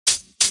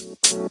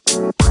Hi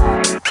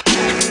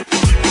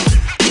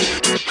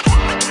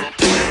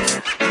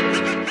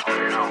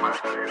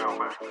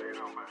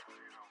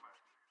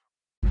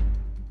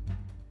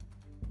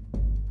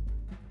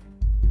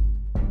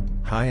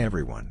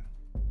everyone.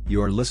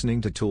 You're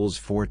listening to Tools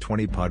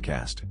 420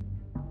 podcast.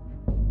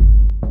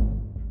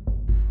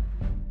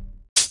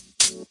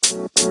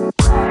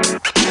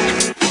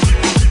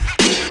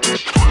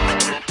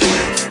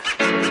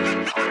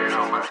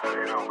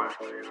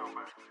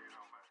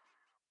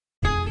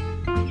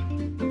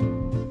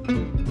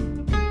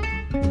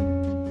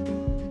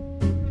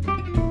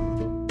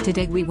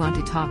 Today we want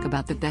to talk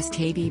about the best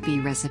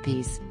AVB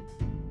recipes.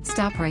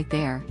 Stop right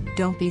there,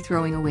 don't be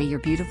throwing away your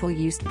beautiful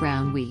used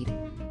brown weed.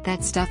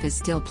 That stuff is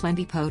still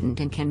plenty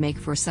potent and can make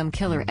for some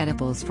killer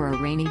edibles for a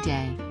rainy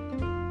day.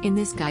 In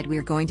this guide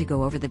we're going to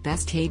go over the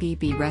best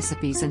AVB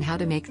recipes and how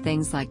to make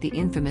things like the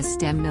infamous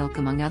stem milk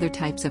among other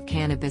types of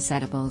cannabis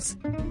edibles.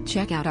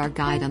 Check out our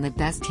guide on the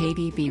best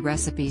AVB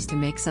recipes to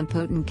make some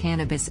potent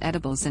cannabis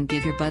edibles and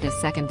give your bud a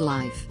second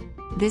life.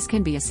 This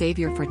can be a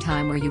savior for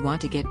time where you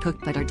want to get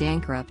cooked but are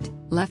bankrupt,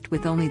 left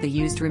with only the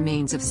used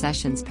remains of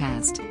sessions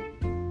past.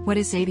 What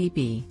is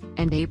AVB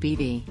and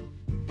ABV?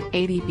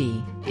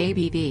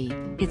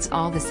 AVB, it's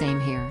all the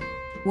same here.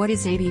 What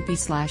is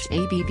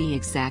AVB/ABV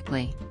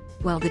exactly?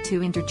 Well, the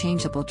two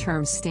interchangeable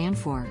terms stand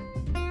for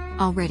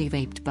already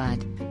vaped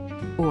bud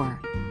or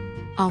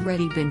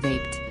already been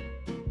vaped.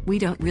 We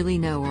don't really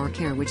know or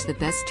care which the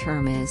best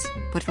term is,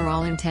 but for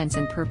all intents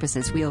and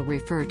purposes we'll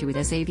refer to it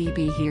as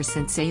AVB here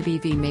since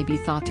AVB may be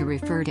thought to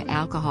refer to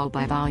alcohol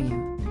by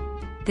volume.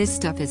 This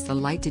stuff is the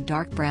light to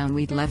dark brown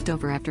weed left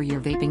over after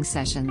your vaping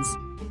sessions.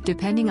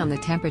 Depending on the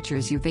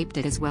temperatures you vaped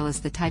at as well as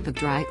the type of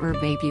dry herb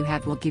vape you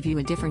had will give you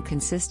a different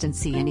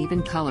consistency and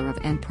even color of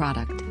end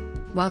product.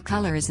 While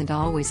color isn't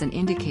always an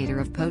indicator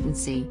of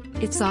potency,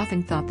 it's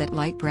often thought that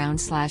light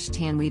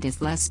brown/tan weed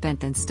is less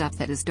spent than stuff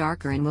that is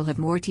darker and will have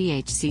more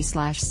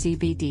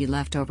THC/CBD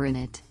left over in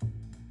it.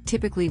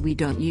 Typically we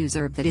don't use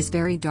herb that is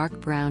very dark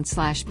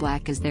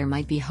brown/black as there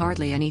might be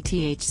hardly any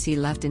THC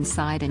left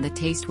inside and the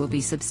taste will be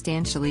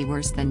substantially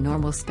worse than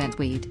normal spent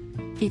weed.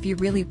 If you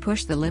really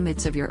push the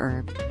limits of your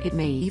herb, it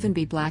may even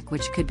be black,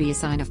 which could be a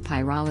sign of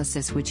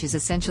pyrolysis, which is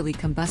essentially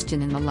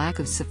combustion and the lack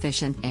of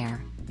sufficient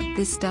air.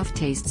 This stuff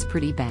tastes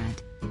pretty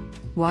bad.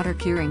 Water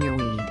curing your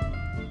weed.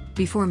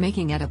 Before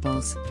making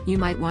edibles, you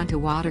might want to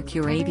water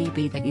cure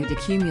AVB that you'd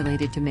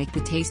accumulated to make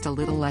the taste a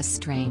little less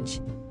strange.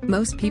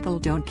 Most people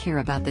don't care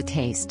about the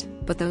taste,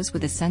 but those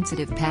with a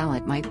sensitive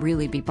palate might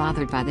really be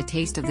bothered by the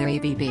taste of their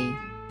AVB.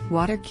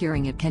 Water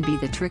curing it can be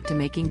the trick to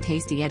making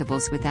tasty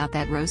edibles without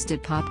that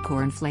roasted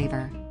popcorn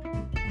flavor.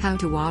 How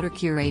to water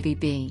cure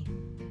AVB.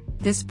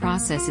 This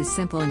process is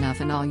simple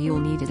enough and all you'll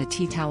need is a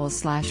tea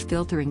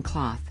towel/filtering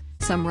cloth,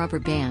 some rubber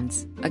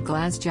bands, a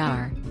glass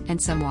jar,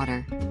 and some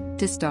water.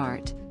 To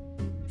start,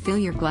 fill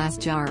your glass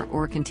jar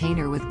or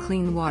container with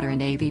clean water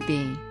and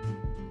AVB.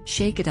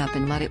 Shake it up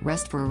and let it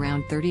rest for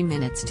around 30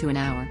 minutes to an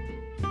hour.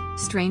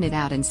 Strain it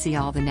out and see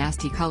all the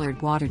nasty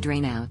colored water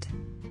drain out.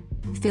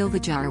 Fill the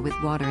jar with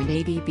water and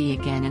AVB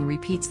again and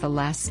repeats the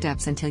last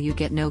steps until you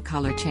get no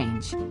color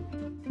change.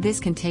 This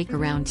can take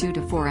around 2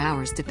 to 4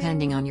 hours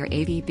depending on your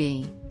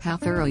AVB, how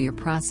thorough your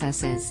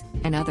process is,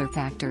 and other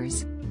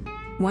factors.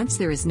 Once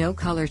there is no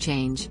color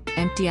change,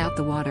 empty out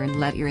the water and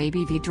let your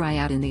AVB dry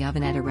out in the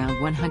oven at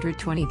around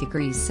 120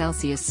 degrees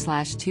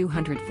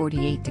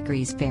Celsius/248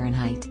 degrees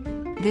Fahrenheit.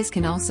 This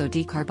can also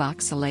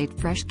decarboxylate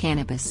fresh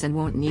cannabis and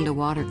won't need a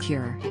water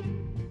cure.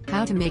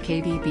 How to make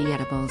AVB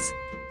edibles.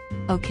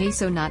 Okay,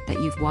 so not that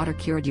you've water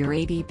cured your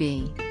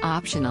AVB,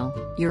 optional,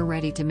 you're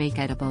ready to make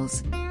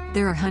edibles.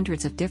 There are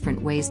hundreds of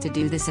different ways to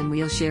do this and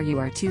we'll share you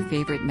our two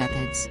favorite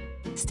methods.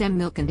 Stem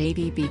milk and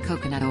AVB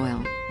coconut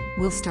oil.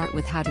 We'll start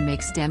with how to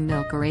make stem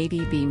milk or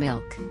AVB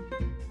milk.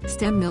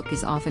 Stem milk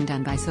is often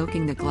done by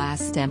soaking the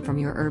glass stem from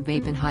your herb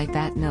vape in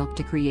high-fat milk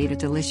to create a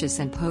delicious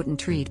and potent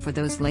treat for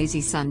those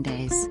lazy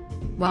Sundays.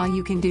 While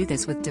you can do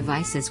this with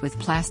devices with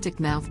plastic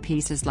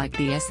mouthpieces like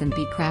the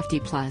S&B Crafty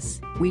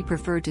Plus, we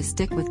prefer to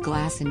stick with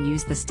glass and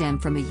use the stem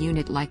from a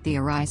unit like the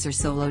Arizer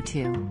Solo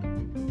 2.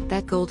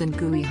 That golden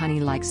gooey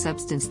honey-like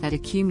substance that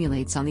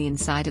accumulates on the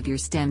inside of your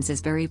stems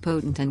is very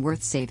potent and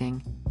worth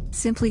saving.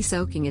 Simply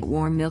soaking it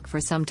warm milk for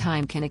some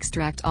time can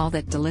extract all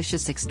that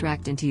delicious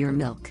extract into your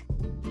milk.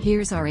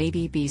 Here's our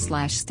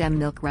AVB/stem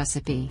milk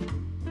recipe.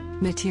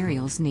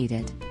 Materials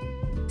needed.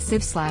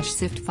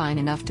 Sieve/sift fine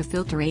enough to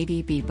filter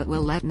AVB but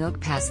will let milk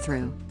pass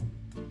through.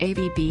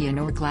 AVB in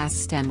or glass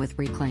stem with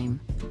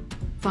reclaim.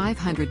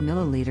 500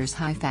 ml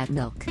high-fat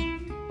milk.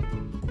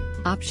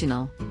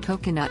 Optional,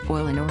 coconut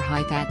oil and or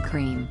high-fat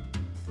cream.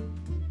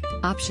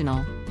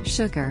 Optional,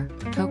 sugar,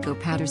 cocoa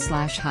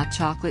powder/hot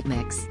chocolate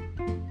mix.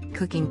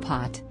 Cooking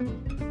pot.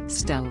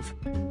 Stove.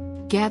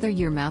 Gather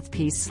your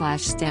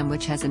mouthpiece/stem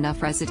which has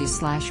enough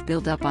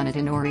residue/build up on it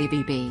and or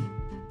AVB.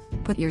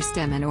 Put your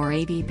stem and or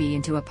AVB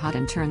into a pot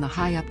and turn the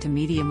high up to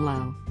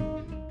medium-low.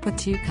 Put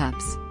 2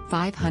 cups,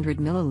 500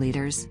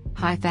 ml,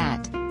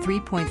 high-fat,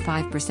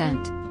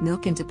 3.5%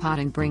 milk into pot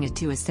and bring it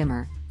to a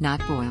simmer,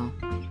 not boil.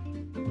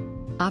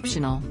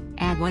 Optional,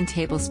 Add 1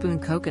 tablespoon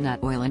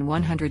coconut oil and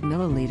 100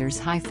 milliliters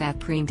high-fat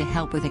cream to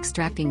help with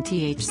extracting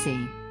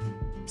THC.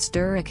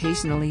 Stir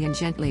occasionally and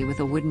gently with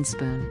a wooden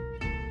spoon.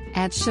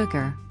 Add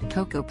sugar,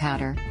 cocoa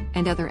powder,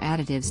 and other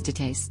additives to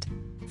taste.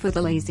 For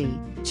the lazy,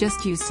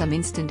 just use some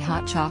instant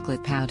hot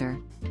chocolate powder.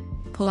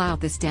 Pull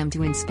out the stem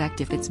to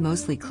inspect if it's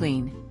mostly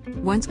clean.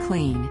 Once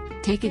clean,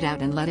 take it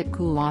out and let it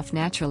cool off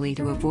naturally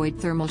to avoid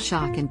thermal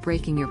shock and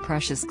breaking your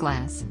precious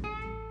glass.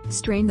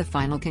 Strain the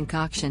final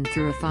concoction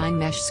through a fine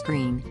mesh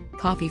screen,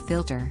 coffee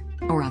filter,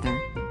 or other.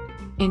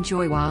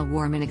 Enjoy while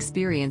warm and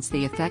experience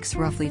the effects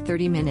roughly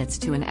 30 minutes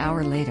to an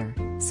hour later.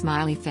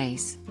 Smiley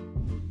face.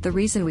 The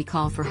reason we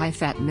call for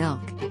high-fat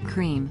milk,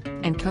 cream,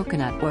 and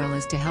coconut oil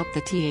is to help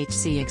the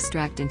THC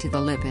extract into the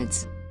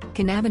lipids.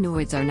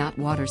 Cannabinoids are not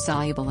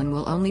water-soluble and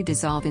will only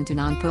dissolve into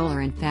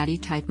nonpolar and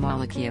fatty-type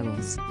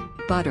molecules.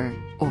 Butter,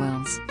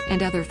 oils,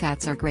 and other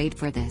fats are great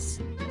for this.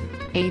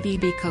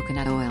 AVB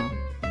coconut oil.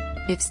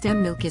 If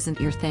stem milk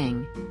isn't your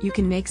thing, you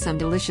can make some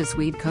delicious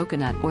weed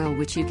coconut oil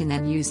which you can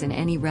then use in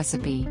any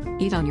recipe,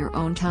 eat on your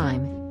own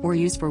time, or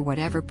use for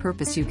whatever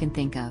purpose you can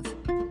think of.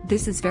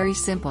 This is very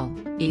simple,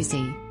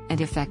 easy,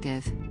 and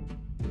effective.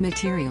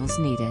 Materials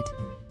needed.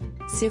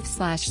 Sift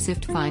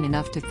fine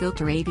enough to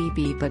filter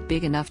AVB but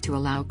big enough to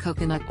allow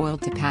coconut oil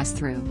to pass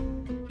through.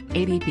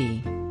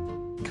 AVB.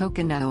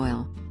 Coconut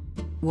oil.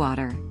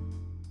 Water.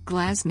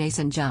 Glass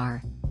mason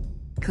jar.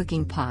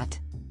 Cooking pot.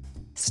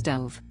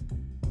 Stove.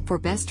 For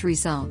best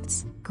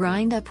results,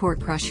 grind up or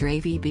crush your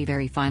AVB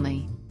very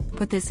finely.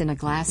 Put this in a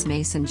glass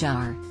mason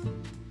jar.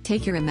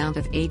 Take your amount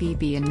of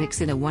AVB and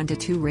mix in a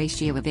 1:2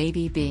 ratio of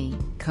AVB,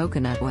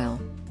 coconut oil.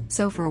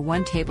 So for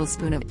 1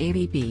 tablespoon of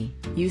AVB,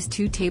 use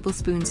 2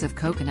 tablespoons of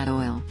coconut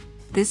oil.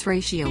 This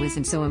ratio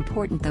isn't so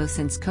important though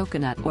since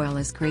coconut oil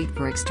is great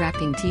for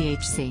extracting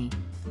THC.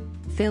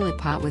 Fill a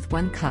pot with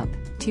 1 cup,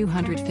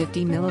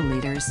 250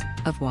 milliliters,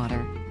 of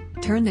water.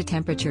 Turn the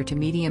temperature to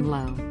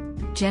medium-low.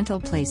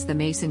 Gentle place the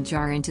mason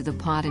jar into the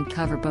pot and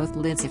cover both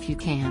lids if you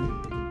can.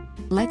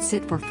 Let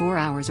sit for 4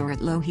 hours or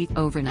at low heat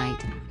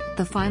overnight.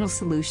 The final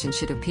solution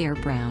should appear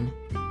brown.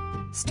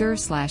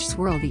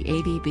 Stir/swirl the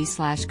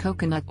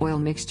AVB/coconut oil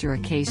mixture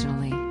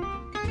occasionally.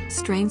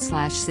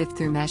 Strain/sift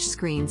through mesh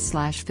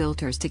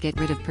screens/filters to get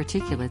rid of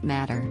particulate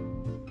matter.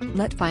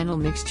 Let final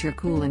mixture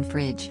cool in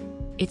fridge.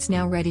 It's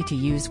now ready to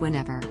use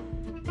whenever.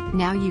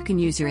 Now you can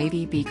use your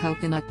AVB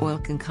coconut oil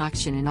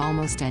concoction in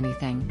almost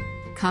anything.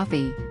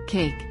 Coffee,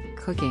 cake,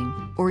 cooking,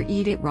 or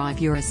eat it raw if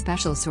you're a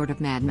special sort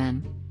of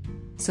madman.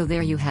 So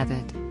there you have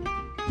it.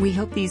 We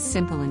hope these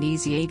simple and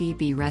easy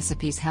AVB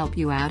recipes help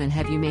you out and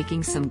have you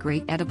making some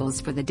great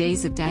edibles for the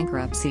days of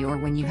bankruptcy or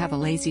when you have a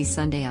lazy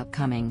Sunday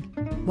upcoming.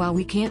 While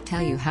we can't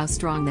tell you how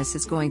strong this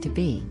is going to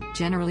be,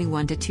 generally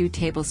 1 to 2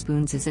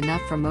 tablespoons is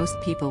enough for most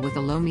people with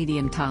a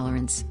low-medium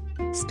tolerance.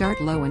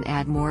 Start low and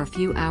add more a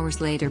few hours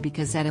later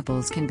because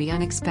edibles can be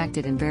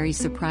unexpected and very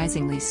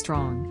surprisingly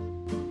strong.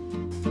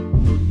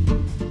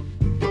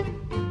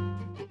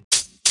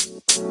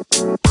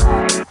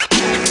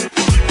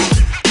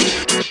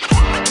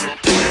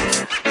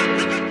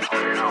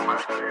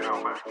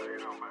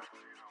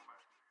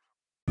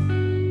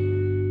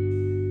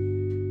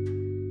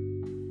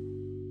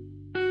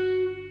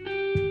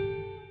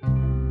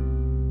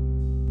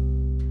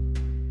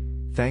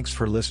 Thanks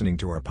for listening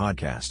to our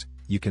podcast.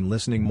 You can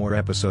listening more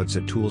episodes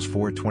at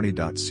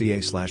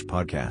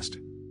tools420.ca/podcast.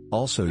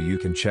 Also you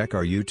can check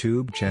our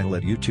YouTube channel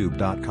at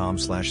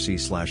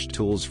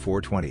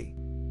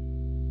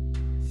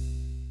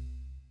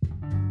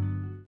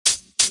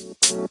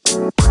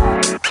youtube.com/c/tools420.